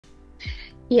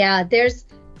Yeah, there's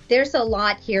a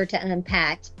lot here to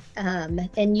unpack,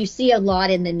 and you see a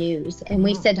lot in the news. And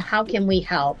we said, how can we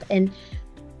help? And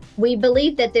we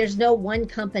believe that there's no one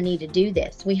company to do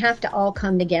this. We have to all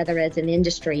come together as an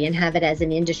industry and have it as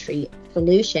an industry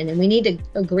solution. And we need to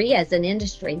agree as an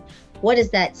industry, what is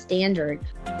that standard?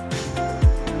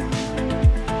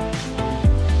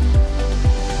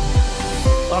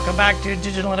 Welcome back to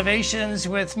Digital Innovations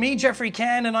with me, Jeffrey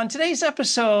Ken. And on today's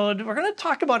episode, we're going to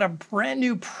talk about a brand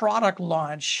new product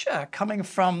launch coming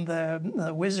from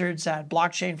the wizards at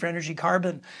Blockchain for Energy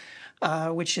Carbon,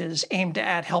 which is aimed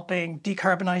at helping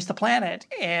decarbonize the planet.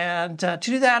 And to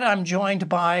do that, I'm joined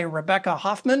by Rebecca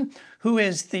Hoffman, who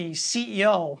is the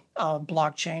CEO of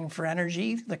Blockchain for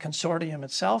Energy, the consortium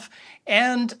itself,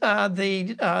 and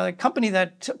the company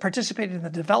that participated in the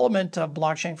development of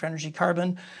Blockchain for Energy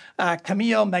Carbon,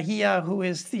 Camilo Mejia, who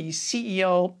is the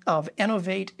CEO of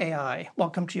Innovate AI.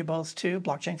 Welcome to you both to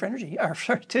Blockchain for Energy, or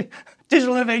sorry, to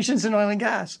Digital Innovations in Oil and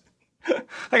Gas.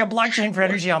 I got Blockchain for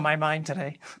Energy on my mind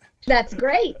today. That's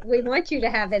great. We want you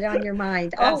to have it on your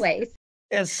mind always.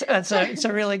 It's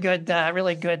a really good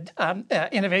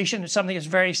innovation. It's something that's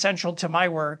very central to my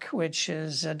work, which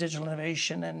is digital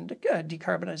innovation and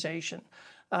decarbonization.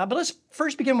 But let's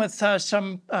first begin with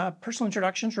some personal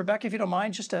introductions. Rebecca, if you don't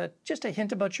mind, just a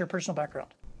hint about your personal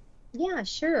background. Yeah,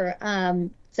 sure.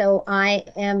 So I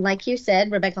am, like you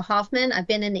said, Rebecca Hoffman. I've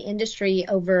been in the industry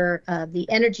the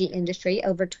energy industry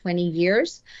over 20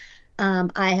 years.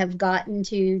 I have gotten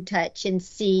to touch and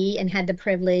see and had the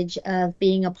privilege of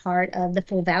being a part of the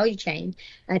full value chain.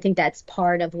 I think that's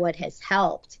part of what has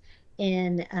helped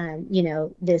in,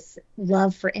 this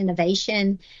love for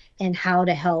innovation and how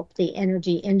to help the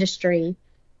energy industry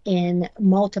in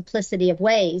multiplicity of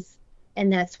ways.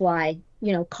 And that's why,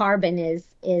 carbon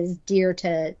is dear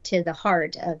to the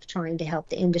heart of trying to help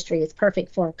the industry. It's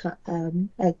perfect for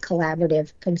a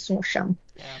collaborative consortium.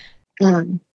 Yeah.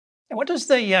 And what does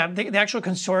the actual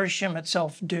consortium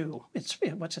itself do?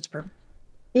 What's its purpose?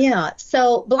 Yeah,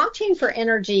 so Blockchain for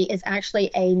Energy is actually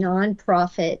a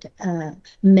nonprofit,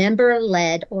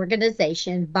 member-led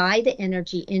organization by the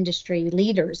energy industry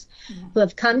leaders who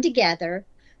have come together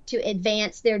to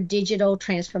advance their digital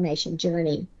transformation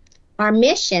journey. Our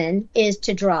mission is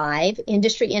to drive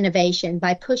industry innovation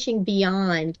by pushing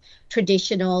beyond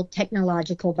traditional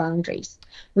technological boundaries.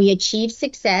 We achieve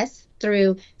success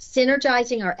through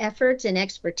synergizing our efforts and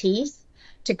expertise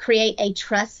to create a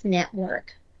trust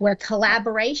network where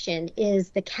collaboration is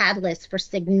the catalyst for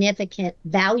significant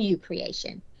value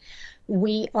creation.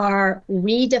 We are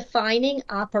redefining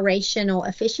operational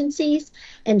efficiencies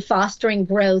and fostering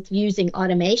growth using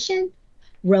automation,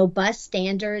 robust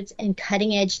standards, and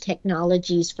cutting-edge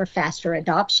technologies for faster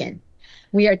adoption.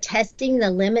 We are testing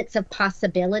the limits of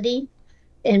possibility.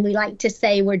 And we like to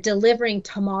say we're delivering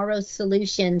tomorrow's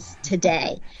solutions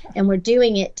today, and we're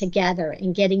doing it together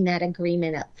and getting that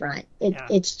agreement up front.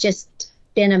 It's just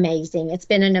been amazing. It's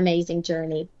been an amazing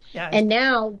journey. Yeah. And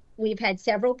now we've had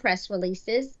several press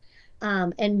releases,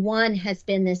 and one has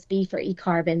been this B4E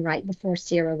Carbon right before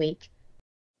CERAWeek.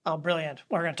 Oh, brilliant.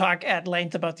 We're going to talk at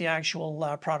length about the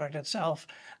actual product itself.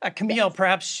 Camilo, yes.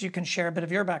 Perhaps you can share a bit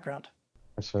of your background.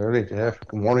 Absolutely, Jeff.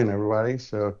 Good morning, everybody.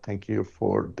 So thank you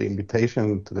for the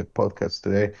invitation to the podcast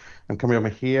today. I'm Camilo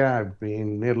Mejia. I've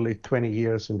been nearly 20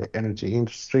 years in the energy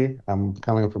industry. I'm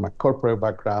coming from a corporate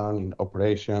background in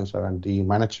operations, R&D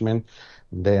management.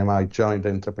 Then I joined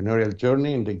the entrepreneurial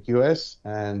journey in the US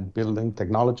and building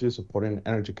technology, supporting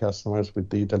energy customers with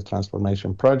digital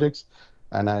transformation projects.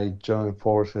 And I joined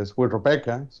forces with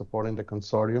Rebecca, supporting the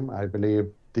consortium. I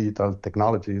believe digital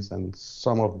technologies, and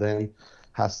some of them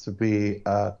has to be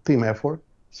a team effort.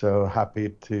 So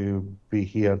happy to be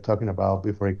here talking about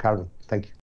B4E Carbon. Thank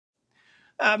you.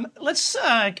 Let's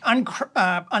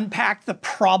unpack the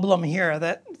problem here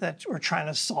that we're trying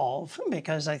to solve,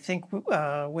 because I think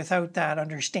without that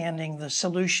understanding the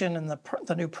solution and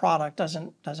the new product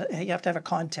doesn't you have to have a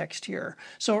context here.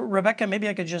 So Rebecca, maybe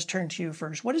I could just turn to you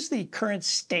first. What is the current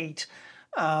state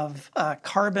of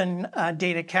carbon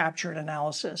data capture and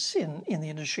analysis in the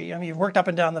industry? I mean, you've worked up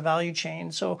and down the value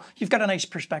chain, so you've got a nice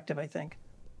perspective, I think.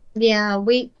 Yeah,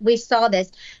 we saw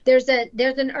this. There's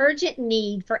an urgent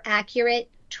need for accurate,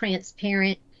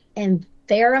 transparent, and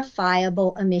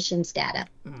verifiable emissions data.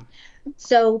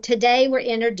 So today we're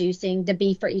introducing the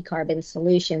B4E Carbon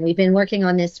solution. We've been working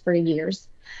on this for years.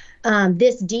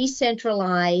 This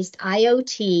decentralized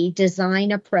IoT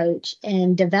design approach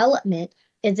and development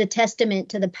is a testament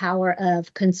to the power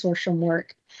of consortium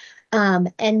work.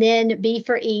 And then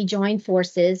B4E joined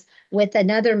forces with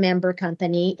another member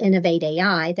company, Innovate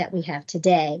AI, that we have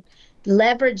today,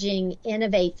 leveraging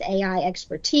Innovate's AI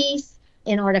expertise,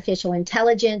 in artificial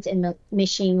intelligence and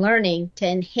machine learning to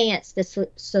enhance the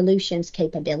solution's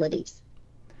capabilities.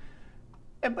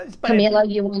 Camilo,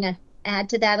 you want to add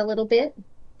to that a little bit?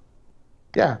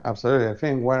 Yeah, absolutely. I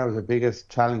think one of the biggest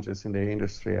challenges in the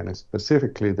industry, and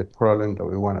specifically the problem that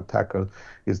we want to tackle,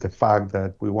 is the fact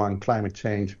that we want climate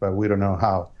change, but we don't know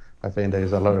how. I think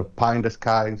there's a lot of pie in the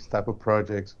sky type of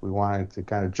projects. We wanted to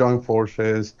kind of join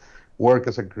forces, work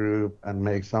as a group, and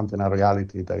make something a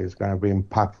reality that is going to be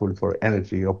impactful for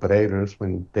energy operators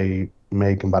when they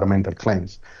make environmental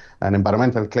claims. And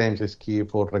environmental claims is key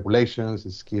for regulations,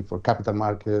 it's key for capital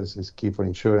markets, it's key for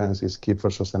insurance, it's key for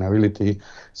sustainability.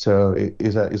 So it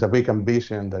is a big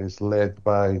ambition that is led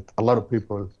by a lot of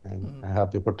people, and I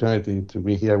have the opportunity to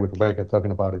be here with Rebecca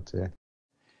talking about it today.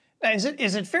 Is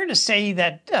it fair to say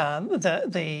that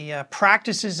the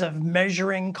practices of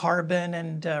measuring carbon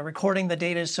and recording the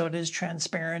data so it is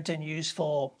transparent and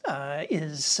useful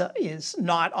is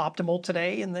not optimal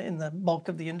today in the bulk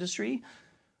of the industry?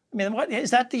 I mean, what is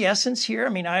that the essence here? I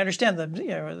mean, I understand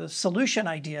the solution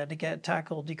idea to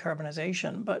tackle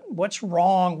decarbonization, but what's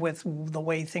wrong with the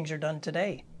way things are done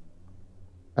today?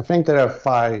 I think there are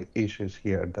 5 issues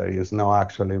here. That is not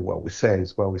actually what we say,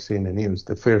 it's what we see in the news.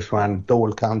 The first one,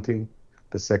 double counting.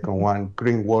 The second one,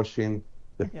 greenwashing.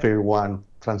 The third one,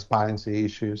 transparency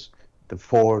issues. The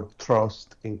fourth,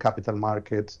 trust in capital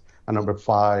markets. And number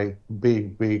 5,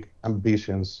 big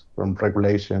ambitions from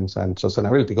regulations and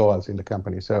sustainability goals in the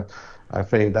company. So I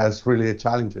think that's really the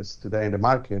challenges today in the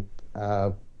market.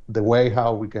 The way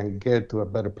how we can get to a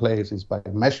better place is by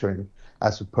measuring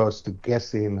as opposed to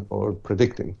guessing or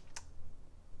predicting.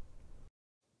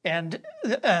 And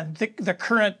the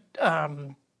current,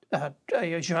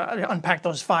 as you unpack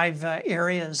those 5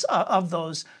 areas of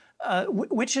those,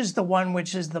 which is the one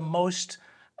which is the most,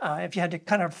 if you had to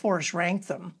kind of force rank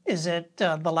them, is it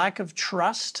the lack of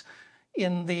trust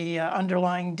in the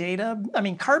underlying data? I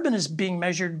mean, carbon is being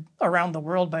measured around the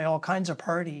world by all kinds of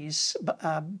parties,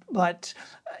 but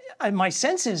my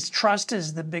sense is trust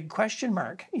is the big question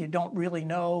mark. You don't really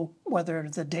know whether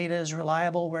the data is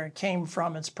reliable, where it came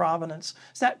from, its provenance.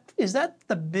 Is that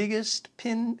the biggest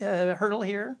hurdle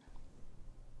here?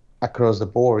 Across the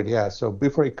board, yeah. So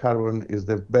B4E Carbon is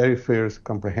the very first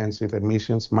comprehensive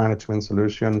emissions management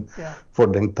solution for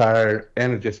the entire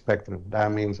energy spectrum.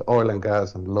 That means oil and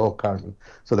gas and low carbon.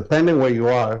 So depending where you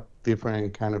are,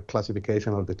 different kind of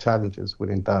classification of the challenges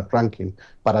within that ranking,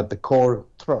 but at the core,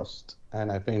 trust.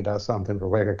 And I think that's something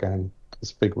Rebecca can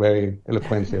speak very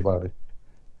eloquently about it.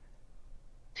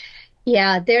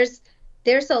 Yeah, there's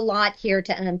a lot here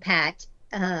to unpack.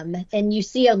 And you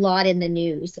see a lot in the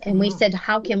news. And we said,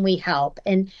 how can we help?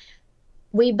 And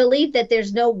we believe that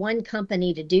there's no one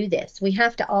company to do this. We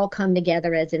have to all come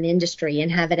together as an industry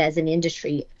and have it as an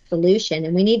industry solution.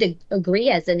 And we need to agree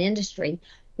as an industry,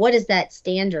 what is that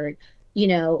standard?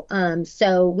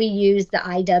 So we use the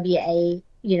IWA,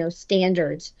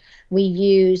 standards. We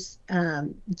use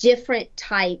different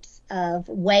types of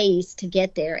ways to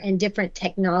get there and different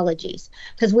technologies,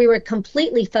 because we were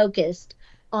completely focused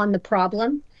on the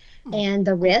problem and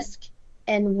the risk.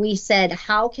 And we said,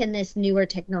 how can this newer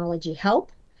technology help?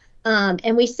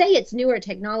 And we say it's newer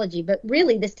technology, but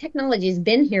really this technology has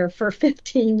been here for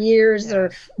 15 years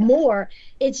or more.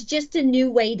 It's just a new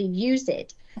way to use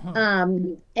it.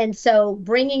 And so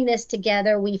bringing this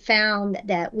together, we found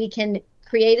that we can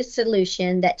create a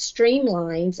solution that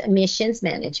streamlines emissions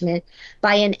management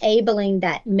by enabling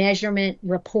that measurement,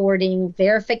 reporting,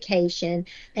 verification,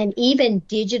 and even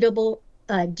digital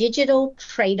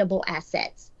tradable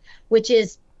assets, which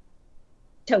is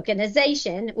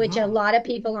tokenization, which a lot of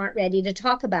people aren't ready to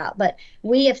talk about. But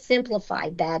we have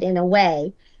simplified that in a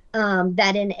way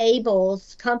that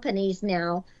enables companies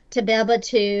now to be able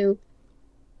to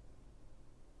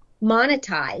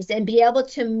monetize and be able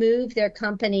to move their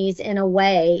companies in a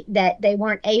way that they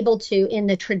weren't able to in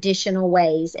the traditional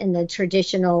ways, in the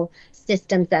traditional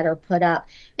systems that are put up.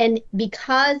 And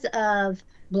because of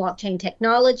blockchain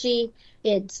technology,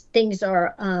 things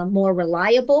are more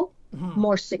reliable,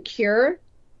 more secure.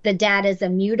 The data is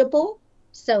immutable,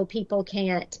 so people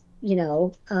can't,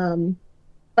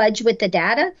 fudge with the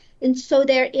data. And so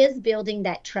there is building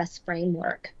that trust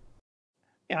framework.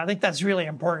 Yeah, I think that's really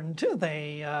important.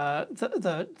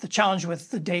 The challenge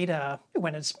with the data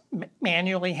when it's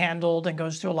manually handled and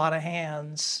goes through a lot of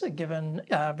hands, given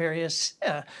various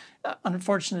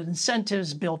unfortunate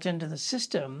incentives built into the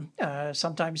system,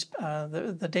 sometimes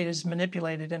the data is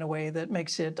manipulated in a way that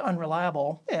makes it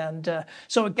unreliable. And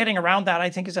so getting around that, I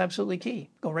think, is absolutely key.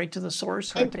 Go right to the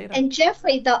source of data. And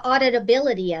Jeffrey, the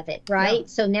auditability of it, right? Yeah.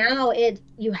 So now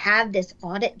you have this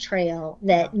audit trail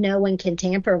that no one can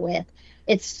tamper with.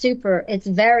 It's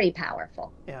very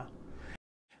powerful. Yeah.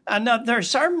 Now,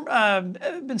 there's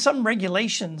been some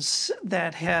regulations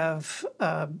that have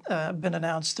been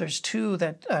announced. There's two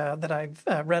that I've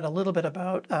read a little bit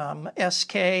about,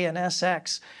 SK and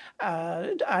SX.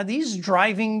 Are these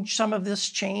driving some of this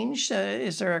change?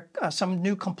 Is there some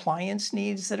new compliance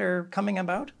needs that are coming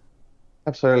about?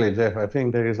 Absolutely, Jeff. I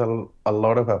think there is a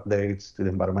lot of updates to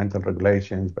the environmental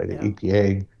regulations by the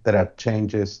EPA. There are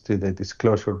changes to the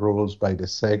disclosure rules by the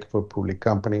SEC for public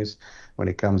companies when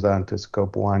it comes down to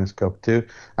Scope 1 and Scope 2.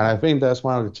 And I think that's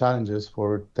one of the challenges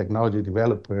for technology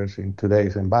developers in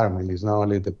today's environment. It's not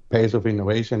only the pace of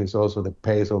innovation, it's also the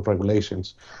pace of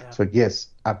regulations. Yeah. So yes,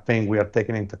 I think we are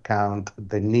taking into account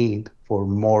the need for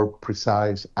more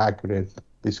precise, accurate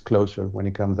disclosure when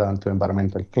it comes down to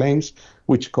environmental claims,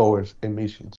 which covers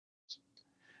emissions.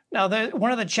 Now,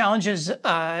 one of the challenges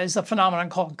is the phenomenon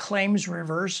called claims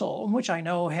reversal, which I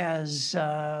know is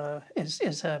something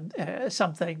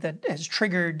that has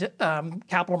triggered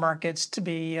capital markets to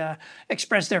be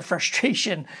express their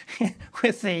frustration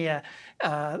with the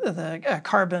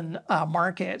carbon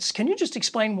markets. Can you just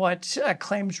explain what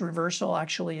claims reversal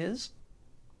actually is?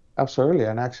 Absolutely.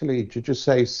 And actually, you just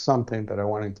say something that I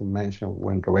wanted to mention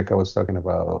when Rebecca was talking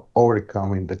about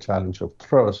overcoming the challenge of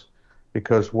trust.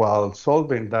 Because while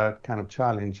solving that kind of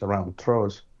challenge around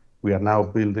trust, we are now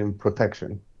building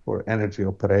protection for energy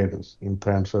operators in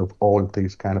terms of all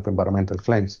these kind of environmental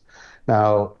claims.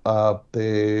 Now,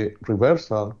 the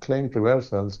claim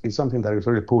reversals is something that is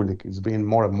really public. It's been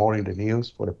more and more in the news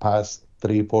for the past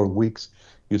 3-4 weeks.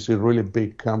 You see really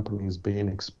big companies being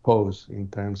exposed in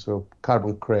terms of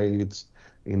carbon credits,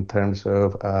 in terms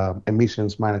of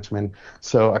emissions management.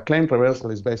 So a claim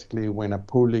reversal is basically when a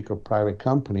public or private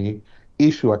company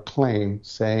issue a claim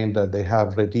saying that they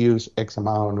have reduced X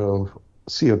amount of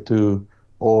CO2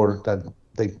 or that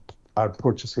they are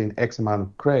purchasing X amount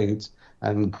of credits,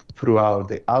 and throughout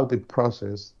the audit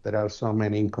process, there are so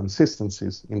many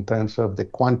inconsistencies in terms of the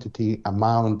quantity,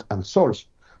 amount, and source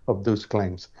of those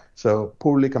claims. So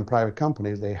public and private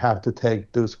companies, they have to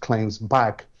take those claims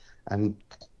back and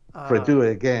redo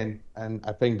it again. And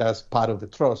I think that's part of the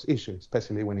trust issue,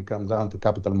 especially when it comes down to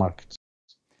capital markets.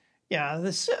 Yeah,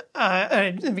 this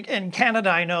in Canada,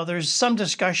 I know there's some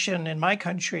discussion in my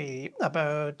country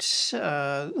about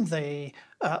a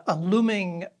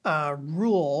looming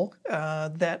rule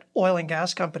that oil and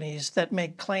gas companies that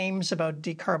make claims about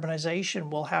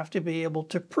decarbonization will have to be able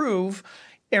to prove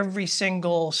every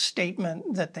single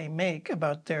statement that they make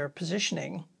about their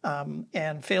positioning,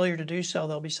 and failure to do so,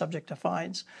 they'll be subject to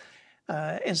fines.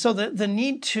 And so the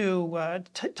need to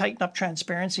tighten up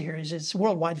transparency here is a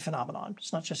worldwide phenomenon.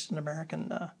 It's not just an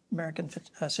American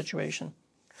situation.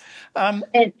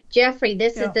 And Jeffrey,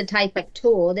 this is the type of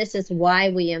tool. This is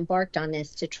why we embarked on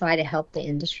this, to try to help the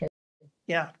industry.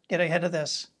 Yeah, get ahead of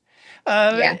this.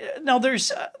 Now,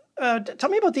 there's. Tell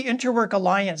me about the Interwork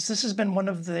Alliance. This has been one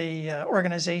of the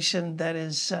organization that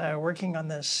is working on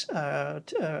this.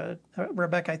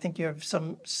 Rebecca, I think you have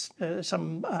some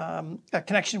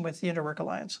connection with the Interwork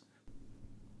Alliance.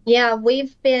 Yeah,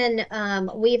 we've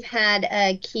had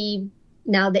a key.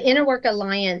 Now, the Interwork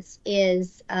Alliance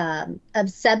is a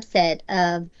subset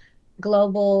of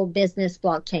Global Business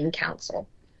Blockchain Council.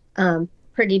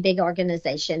 Pretty big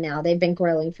organization now. They've been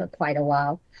growing for quite a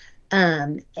while.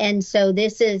 And so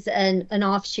this is an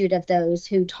offshoot of those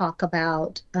who talk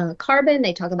about carbon.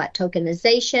 They talk about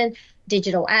tokenization,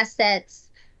 digital assets,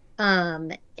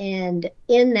 and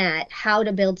in that, how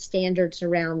to build standards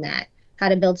around that, how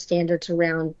to build standards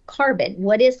around carbon.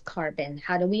 What is carbon?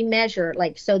 How do we measure,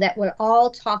 so that we're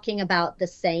all talking about the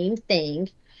same thing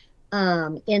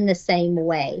in the same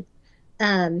way.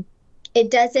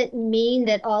 It doesn't mean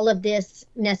that all of this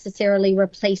necessarily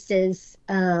replaces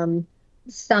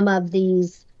some of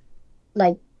these,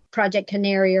 like Project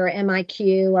Canary or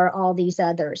MIQ or all these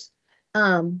others.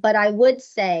 But I would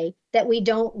say that we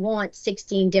don't want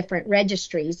 16 different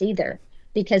registries either,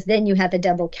 because then you have a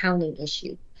double counting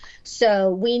issue. So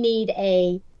we need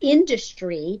a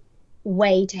industry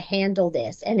way to handle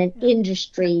this, and an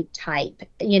industry type,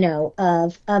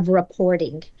 of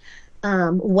reporting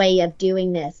way of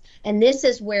doing this. And this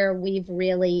is where we've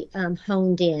really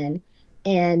honed in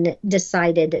and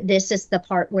decided this is the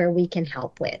part where we can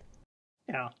help with.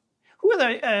 Yeah. Who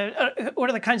are what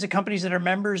are the kinds of companies that are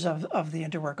members of the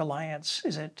Interwork Alliance?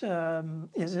 Is it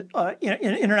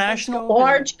international?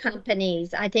 Large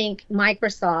companies. I think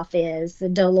Microsoft is,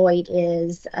 Deloitte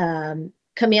is,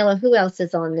 Camila, who else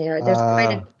is on there? There's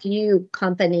quite a few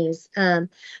companies,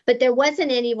 but there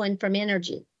wasn't anyone from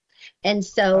energy. And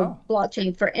so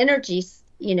Blockchain for Energy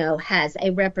has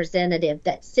a representative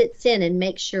that sits in and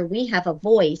makes sure we have a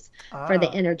voice for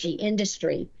the energy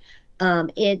industry.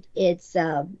 It's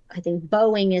I think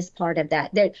Boeing is part of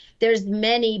that. There's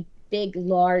many big,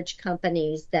 large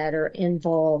companies that are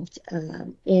involved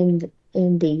in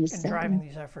these driving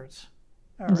these efforts.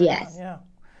 Yes. Yeah.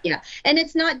 Yeah, and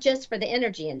it's not just for the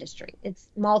energy industry. It's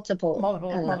multiple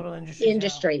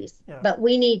industries. Yeah. But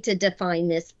we need to define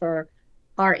this for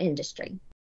our industry.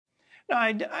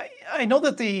 Now, I know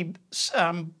that the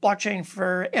blockchain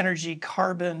for energy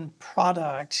carbon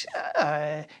product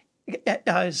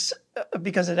is,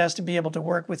 because it has to be able to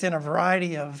work within a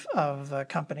variety of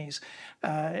companies,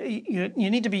 you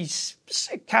need to be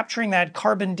capturing that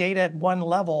carbon data at one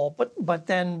level, but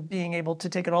then being able to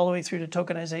take it all the way through to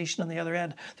tokenization on the other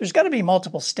end. There's got to be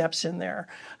multiple steps in there.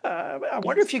 I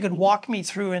wonder if you could walk me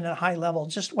through in a high level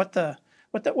just what the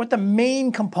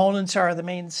main components are, the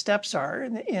main steps are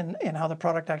in how the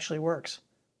product actually works.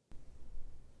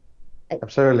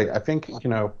 Absolutely. I think,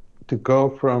 to go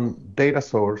from data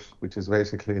source, which is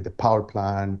basically the power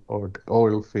plant or the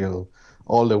oil field,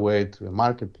 all the way to a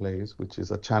marketplace, which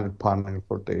is a channel partner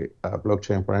for the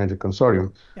blockchain for energy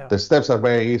consortium. Yeah. The steps are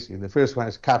very easy. The first one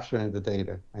is capturing the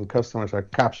data, and customers are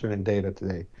capturing data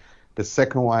today. The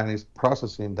second one is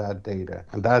processing that data,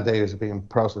 and that data is being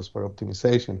processed for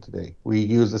optimization today. We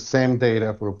use the same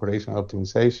data for operational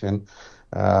optimization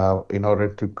in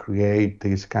order to create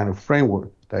this kind of framework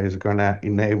that is going to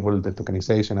enable the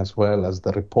tokenization as well as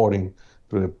the reporting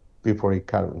through the B4E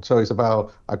Carbon. So it's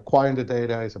about acquiring the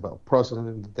data, it's about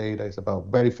processing the data, it's about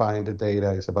verifying the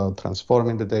data, it's about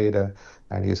transforming the data,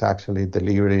 and it's actually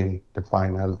delivering the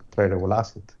final tradable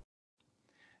asset.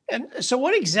 And so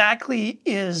what exactly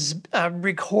is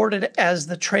recorded as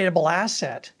the tradable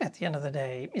asset at the end of the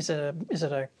day? Is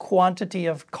it a quantity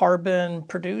of carbon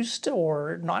produced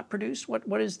or not produced?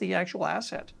 What is the actual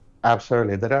asset?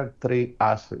 Absolutely. There are three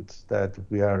assets that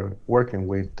we are working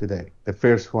with today. The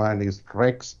first one is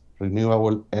RECs,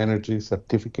 Renewable Energy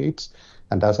Certificates,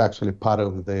 and that's actually part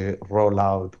of the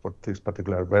rollout for this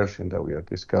particular version that we are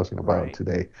discussing about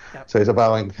today. Yep. So it's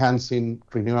about enhancing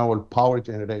renewable power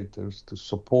generators to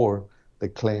support the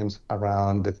claims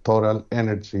around the total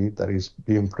energy that is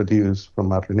being produced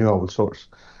from a renewable source.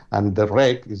 And the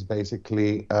REC is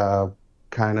basically a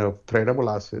kind of tradable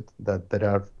asset that there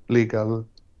are legal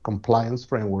compliance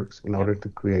frameworks in order to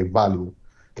create value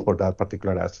for that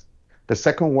particular asset. The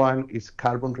second one is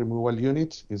carbon removal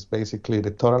units. It's basically the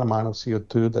total amount of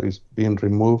CO2 that is being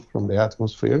removed from the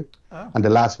atmosphere. Oh. And the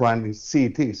last one is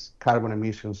CETs, carbon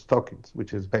emissions tokens,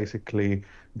 which is basically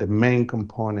the main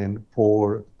component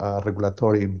for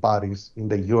regulatory bodies in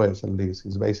the US, at least.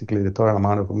 It's basically the total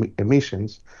amount of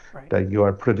emissions that you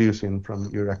are producing from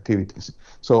your activities.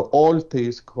 So all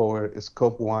these cover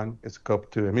scope 1,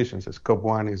 scope 2 emissions. Scope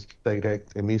 1 is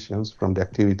direct emissions from the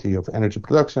activity of energy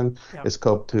production. Yep.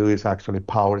 Scope 2 is actually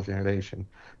power generation.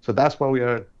 So that's what we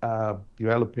are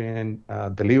developing,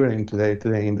 delivering today to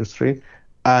the industry.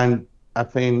 And I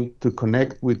think to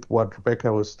connect with what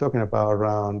Rebecca was talking about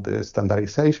around the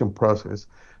standardization process,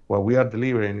 what we are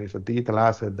delivering is a digital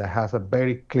asset that has a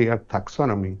very clear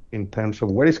taxonomy in terms of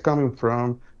where it's coming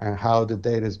from and how the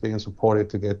data is being supported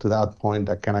to get to that point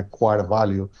that can acquire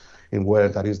value in whether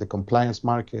that is the compliance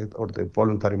market or the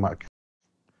voluntary market.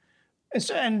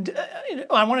 And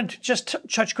I wanted to just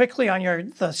touch quickly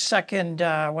on the second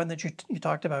one that you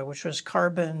talked about, which was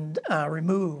carbon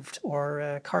removed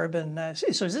or carbon.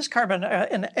 So is this carbon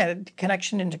a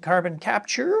connection into carbon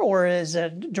capture, or is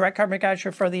it direct carbon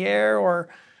capture for the air, or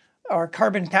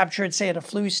carbon captured, say, at a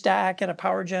flue stack at a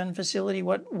power gen facility?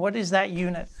 What is that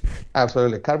unit?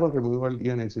 Absolutely. Carbon removal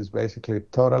units is basically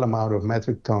total amount of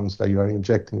metric tons that you are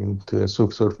injecting into the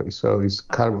subsurface. So it's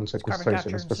carbon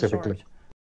sequestration specifically.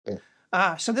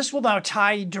 So this will now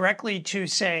tie directly to,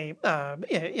 say,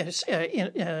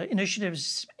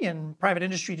 initiatives in private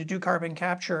industry to do carbon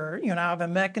capture. You now have a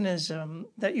mechanism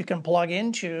that you can plug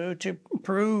into to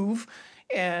prove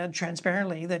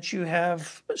transparently that you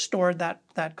have stored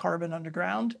that carbon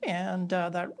underground, and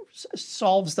that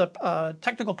solves the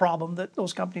technical problem that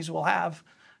those companies will have,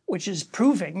 which is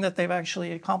proving that they've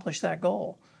actually accomplished that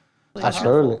goal.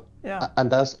 Absolutely. Yeah. And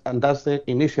that's the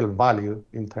initial value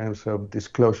in terms of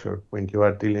disclosure when you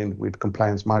are dealing with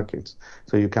compliance markets.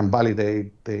 So you can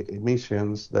validate the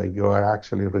emissions that you are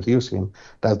actually reducing.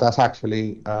 That's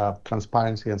actually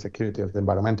transparency and security of the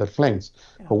environmental claims.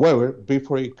 Yeah. However,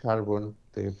 B4E Carbon,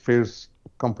 the first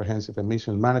comprehensive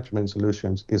emission management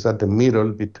solutions is at the middle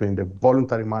between the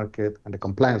voluntary market and the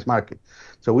compliance market.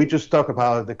 So we just talk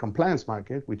about the compliance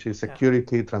market, which is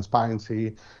security, transparency,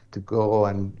 to go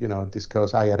and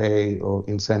discuss IRA or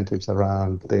incentives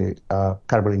around the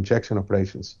carbon injection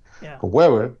operations. Yeah.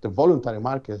 However, the voluntary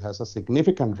market has a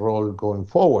significant role going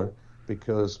forward,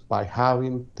 because by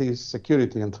having this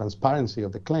security and transparency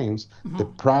of the claims, the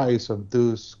price of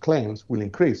those claims will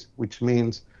increase, which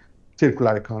means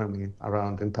circular economy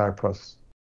around the entire process.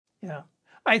 Yeah,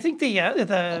 I think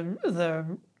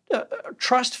the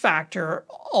trust factor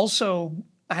also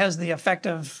has the effect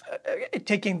of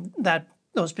taking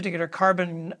those particular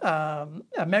carbon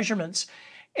measurements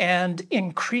and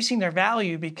increasing their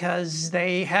value because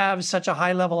they have such a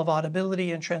high level of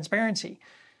auditability and transparency.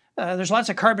 There's lots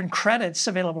of carbon credits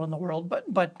available in the world,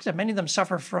 but many of them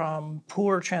suffer from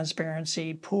poor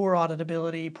transparency, poor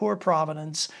auditability, poor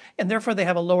provenance, and therefore they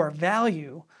have a lower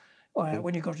value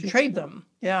when you go to trade them.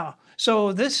 Yeah. So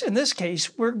in this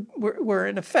case, we're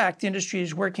in effect, the industry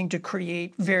is working to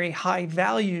create very high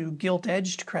value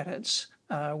gilt-edged credits,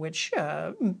 which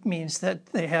means that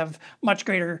they have much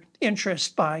greater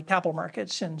interest by capital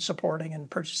markets in supporting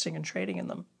and purchasing and trading in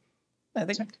them. I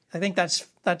think that's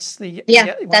the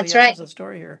that's right. The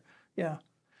story here. Yeah,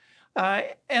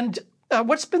 and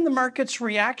what's been the market's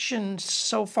reaction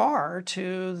so far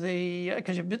to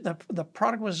because the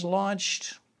product was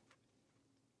launched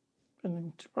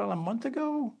probably a month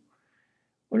ago.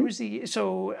 What's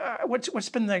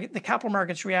been the capital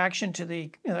market's reaction to the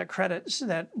credits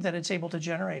that it's able to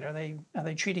generate? Are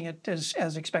they treating it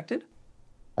as expected?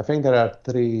 I think there are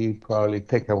three probably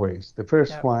takeaways. The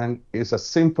first one is a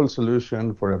simple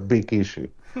solution for a big issue.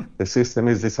 The system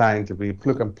is designed to be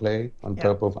plug and play on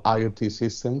top of IoT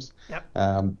systems.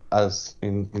 As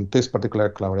in this particular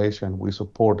collaboration, we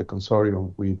support the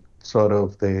consortium with sort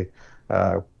of the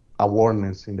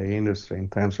awareness in the industry in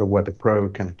terms of what the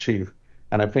product can achieve.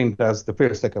 And I think that's the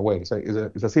first takeaway. So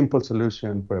it's a simple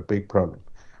solution for a big problem.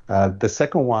 The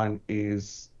second one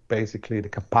is basically the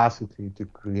capacity to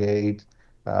create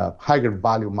higher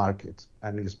value markets,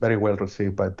 and it's very well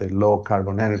received by the low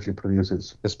carbon energy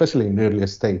producers, especially in the earlier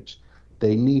stage.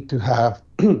 They need to have,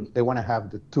 they want to have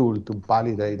the tool to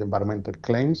validate environmental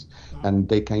claims, and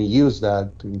they can use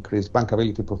that to increase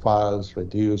bankability profiles,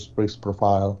 reduce risk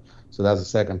profile. So that's the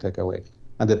second takeaway.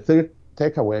 And the third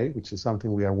takeaway, which is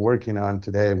something we are working on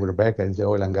today with Rebecca, is the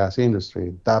oil and gas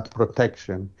industry, that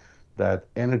protection that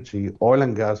oil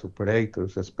and gas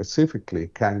operators specifically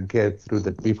can get through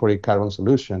the B4E Carbon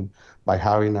solution by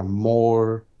having a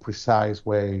more precise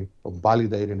way of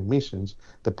validating emissions,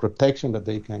 the protection that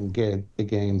they can get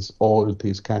against all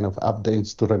these kind of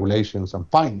updates to regulations and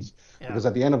fines. Yeah. Because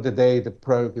at the end of the day, the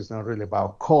product is not really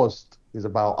about cost, it's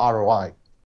about ROI.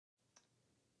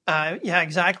 Yeah,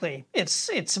 exactly.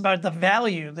 It's about the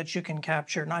value that you can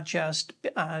capture, not just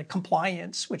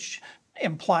compliance, which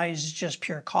implies just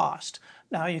pure cost.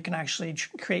 Now you can actually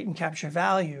create and capture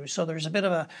value. So there's a bit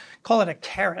of call it a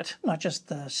carrot, not just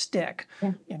the stick.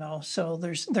 Yeah. So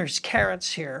there's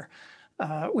carrots here,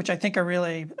 which I think are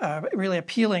really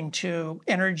appealing to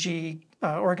energy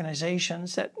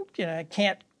organizations that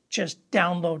can't just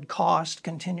download cost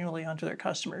continually onto their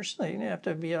customers. They have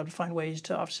to be able to find ways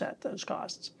to offset those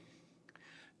costs.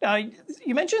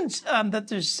 You mentioned that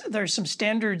there's some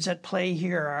standards at play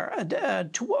here.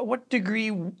 To what degree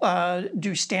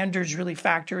do standards really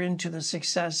factor into the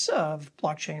success of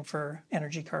blockchain for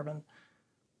energy carbon?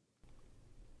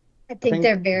 I think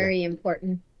they're very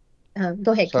important.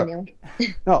 Go ahead, Camille.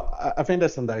 No, I think that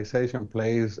standardization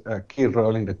plays a key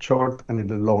role in the short and in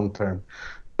the long term.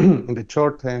 In the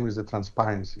short term is the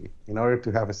transparency. In order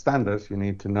to have standards, you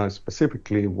need to know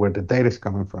specifically where the data is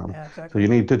coming from. Yeah, exactly. So you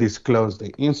need to disclose the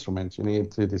instruments, you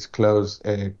need to disclose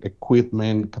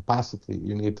equipment capacity,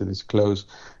 you need to disclose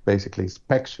basically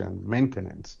inspection,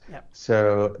 maintenance. Yep.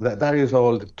 So that is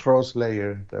all the trust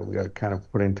layer that we are kind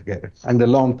of putting together. And the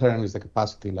long term is the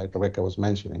capacity, like Rebecca was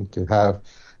mentioning, to have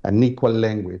an equal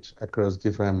language across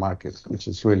different markets, which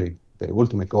is really the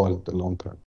ultimate goal of the long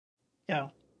term. Yeah.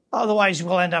 Otherwise,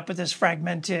 we'll end up with this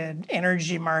fragmented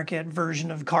energy market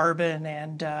version of carbon,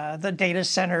 and the data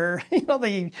center,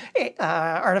 the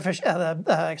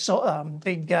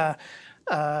big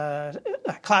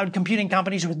cloud computing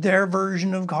companies with their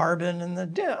version of carbon, and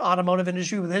the automotive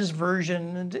industry with his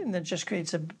version, and it just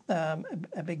creates a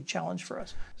big challenge for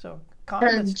us. So,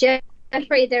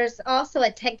 Jeffrey, there's also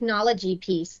a technology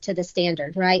piece to the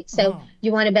standard, right? So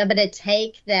you want to be able to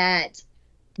take that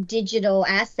digital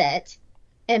asset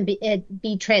and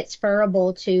be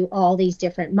transferable to all these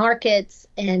different markets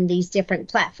and these different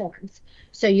platforms.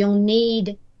 So you'll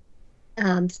need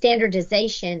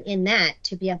standardization in that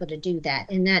to be able to do that.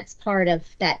 And that's part of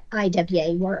that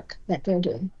IWA work that they're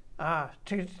doing.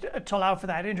 To allow for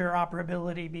that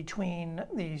interoperability between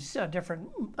these different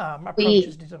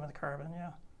approaches to dealing with carbon,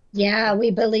 Yeah,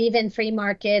 we believe in free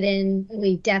market, and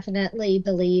we definitely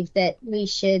believe that we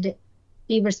should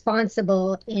be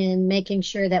responsible in making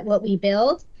sure that what we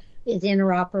build is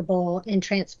interoperable and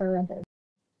transferable.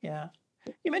 Yeah.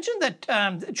 You mentioned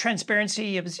that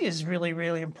transparency is really,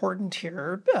 really important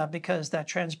here because that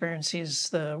transparency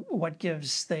is what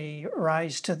gives the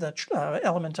rise to the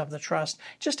element of the trust.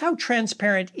 Just how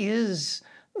transparent is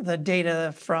the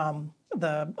data from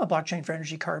the blockchain for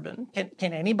energy carbon?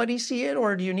 Can anybody see it,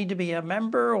 or do you need to be a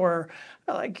member, or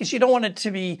because you don't want it to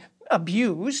be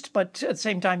abused, but at the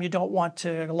same time you don't want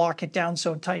to lock it down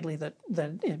so tightly that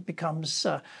it becomes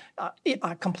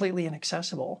completely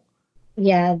inaccessible?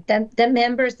 Yeah, the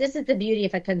members, this is the beauty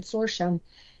of a consortium.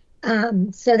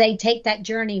 So they take that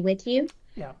journey with you,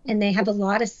 and they have a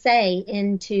lot of say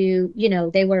into,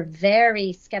 they were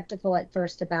very skeptical at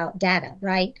first about data,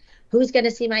 right? Who's going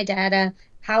to see my data?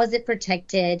 How is it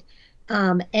protected?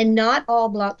 And not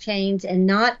all blockchains and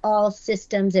not all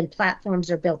systems and platforms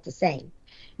are built the same.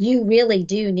 You really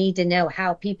do need to know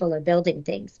how people are building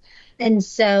things. And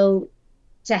so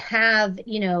to have,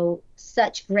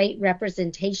 such great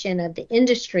representation of the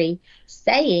industry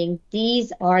saying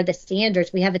these are the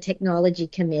standards. We have a technology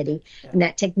committee, and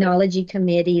that technology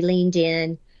committee leaned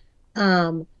in.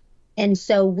 And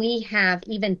so we have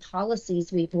even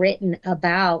policies we've written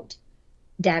about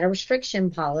data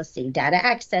restriction policy, data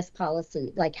access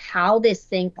policy, like how this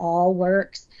thing all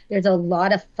works. There's a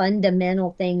lot of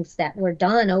fundamental things that were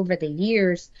done over the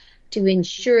years to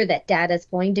ensure that data is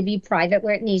going to be private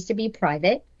where it needs to be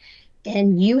private,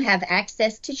 and you have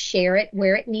access to share it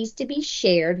where it needs to be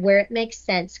shared, where it makes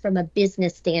sense from a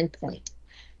business standpoint.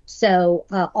 So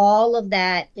all of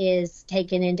that is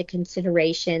taken into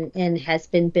consideration and has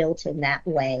been built in that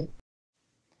way.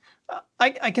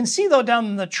 I can see, though,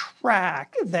 down the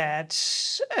track that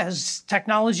as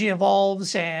technology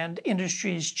evolves and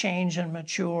industries change and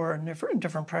mature and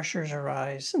different pressures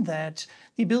arise, that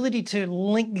the ability to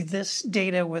link this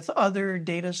data with other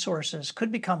data sources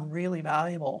could become really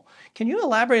valuable. Can you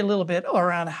elaborate a little bit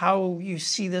around how you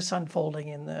see this unfolding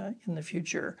in the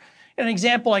future? An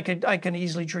example I can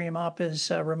easily dream up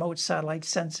is remote satellite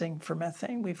sensing for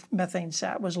methane.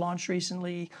 MethaneSat was launched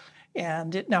recently,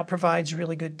 and it now provides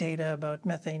really good data about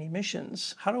methane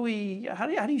emissions. How do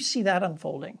you see that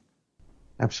unfolding?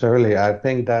 Absolutely. I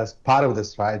think that's part of the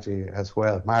strategy as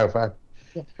well. Matter of fact,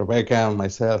 Rebecca and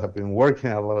myself have been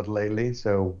working a lot lately.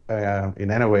 So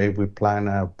in any way, we plan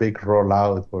a big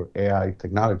rollout for AI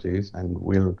technologies, and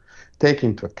we'll take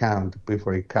into account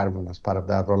B4E Carbon as part of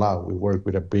that rollout. We work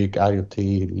with a big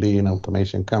IoT lean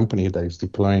automation company that is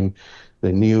deploying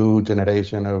the new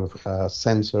generation of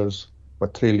sensors for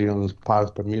trillions,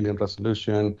 parts per million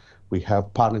resolution. We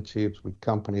have partnerships with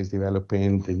companies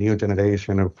developing the new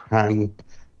generation of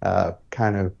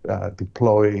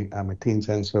deploy methane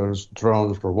sensors,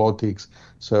 drones, robotics.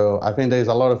 So I think there's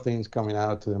a lot of things coming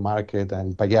out to the market,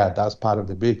 but that's part of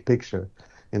the big picture.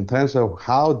 In terms of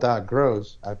how that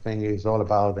grows, I think it's all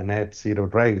about the net zero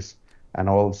race and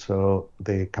also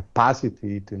the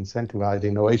capacity to incentivize the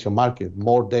innovation market.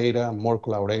 More data, more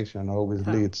collaboration always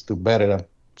leads to better,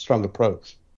 stronger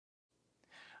products.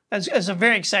 It's a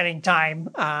very exciting time,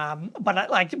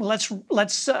 but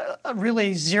let's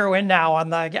really zero in now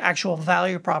on the actual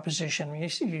value proposition.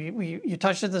 You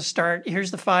touched at the start.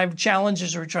 Here's the 5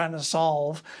 challenges we're trying to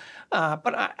solve.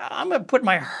 But I'm going to put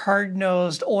my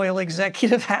hard-nosed oil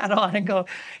executive hat on and go,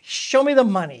 show me the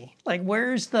money. Like,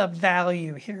 where's the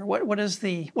value here? What is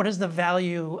the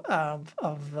value of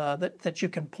that you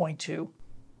can point to?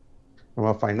 From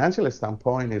a financial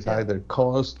standpoint, it's either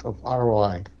cost of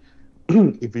ROI.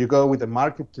 If you go with the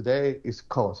market today, it's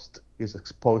cost, it's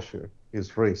exposure,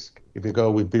 it's risk. If you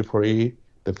go with B4E,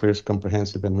 the first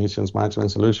comprehensive emissions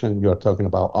management solution, you are talking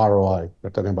about ROI,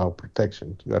 you're talking about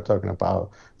protection, you are talking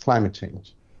about climate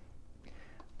change.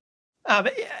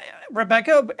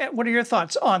 Rebecca, what are your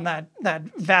thoughts on that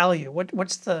value? What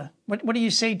do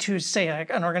you say to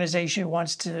an organization who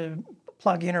wants to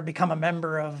plug in or become a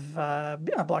member of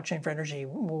Blockchain for Energy?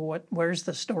 Where's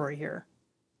the story here?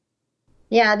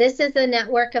 Yeah, this is a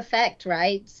network effect,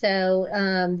 right? So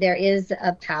there is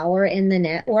a power in the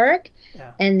network,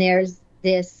 and there's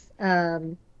this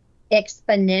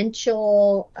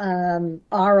exponential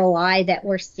ROI that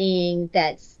we're seeing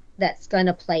that's going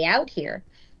to play out here,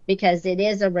 because it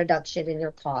is a reduction in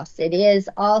your costs. It is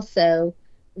also,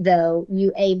 though,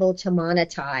 you able to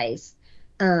monetize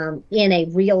in a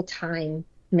real-time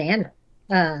manner.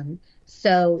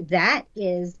 So that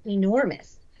is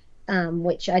enormous,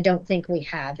 which I don't think we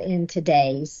have in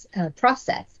today's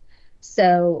process.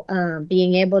 So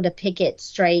being able to pick it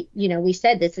straight, we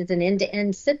said this is an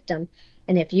end-to-end system.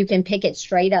 And if you can pick it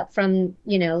straight up from,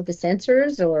 the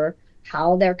sensors or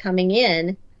how they're coming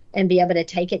in and be able to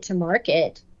take it to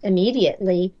market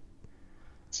immediately,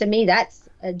 to me, that's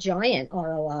a giant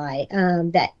ROI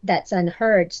that's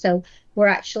unheard. So we're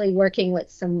actually working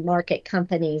with some market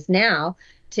companies now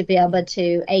to be able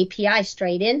to API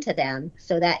straight into them.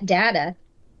 So that data,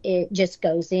 it just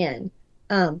goes in.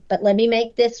 But let me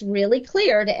make this really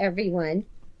clear to everyone.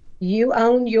 You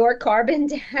own your carbon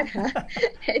data.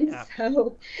 And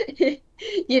so,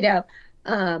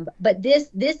 but this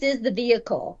is the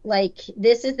vehicle.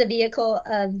 This is the vehicle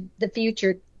of the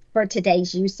future for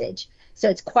today's usage. So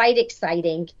it's quite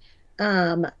exciting.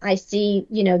 I see,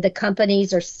 the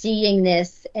companies are seeing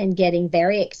this and getting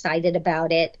very excited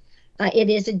about it. It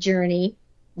is a journey.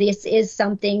 This is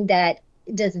something that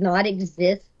does not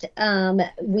exist.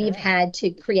 We've had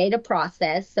to create a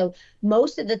process. So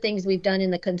most of the things we've done in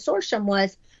the consortium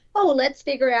was, let's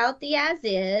figure out the as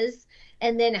is,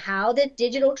 and then how the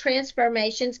digital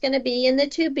transformation is going to be in the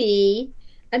to be.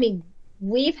 I mean,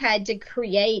 we've had to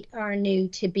create our new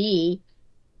to be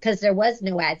because there was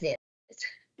no as is.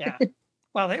 Yeah.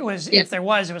 Well, it was, if there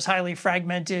was, it was highly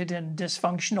fragmented and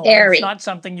dysfunctional. Very. It's not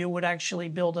something you would actually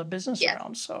build a business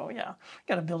around. So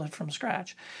got to build it from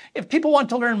scratch. If people want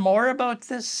to learn more about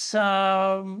this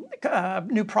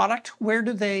new product, where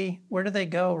do they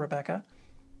go, Rebecca?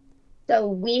 So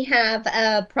we have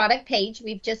a product page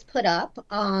we've just put up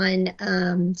on,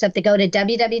 so if they go to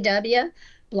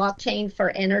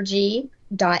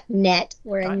www.blockchainforenergy.net,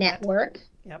 we're a network.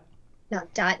 Yep.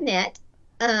 Not .net.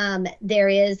 There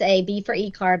is a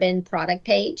B4E Carbon product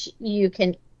page. You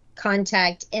can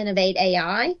contact Innovate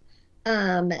AI.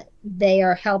 They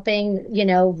are helping,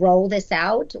 roll this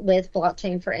out with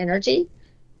Blockchain for Energy.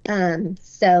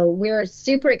 So we're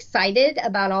super excited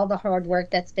about all the hard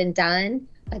work that's been done.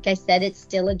 Like I said, it's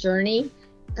still a journey.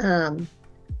 Come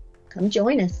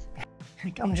join us.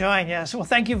 Come join, yes. Well,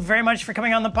 thank you very much for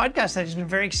coming on the podcast. It's been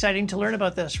very exciting to learn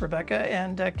about this, Rebecca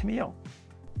and Camille.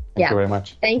 Thank you very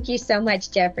much. Thank you so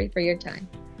much, Jeffrey, for your time.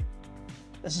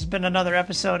 This has been another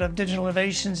episode of Digital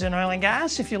Innovations in Oil and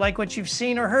Gas. If you like what you've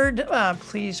seen or heard,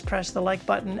 please press the like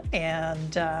button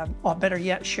and, or better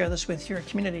yet, share this with your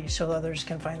community so others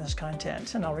can find this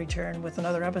content. And I'll return with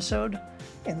another episode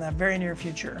in the very near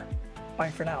future. Bye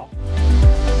for now.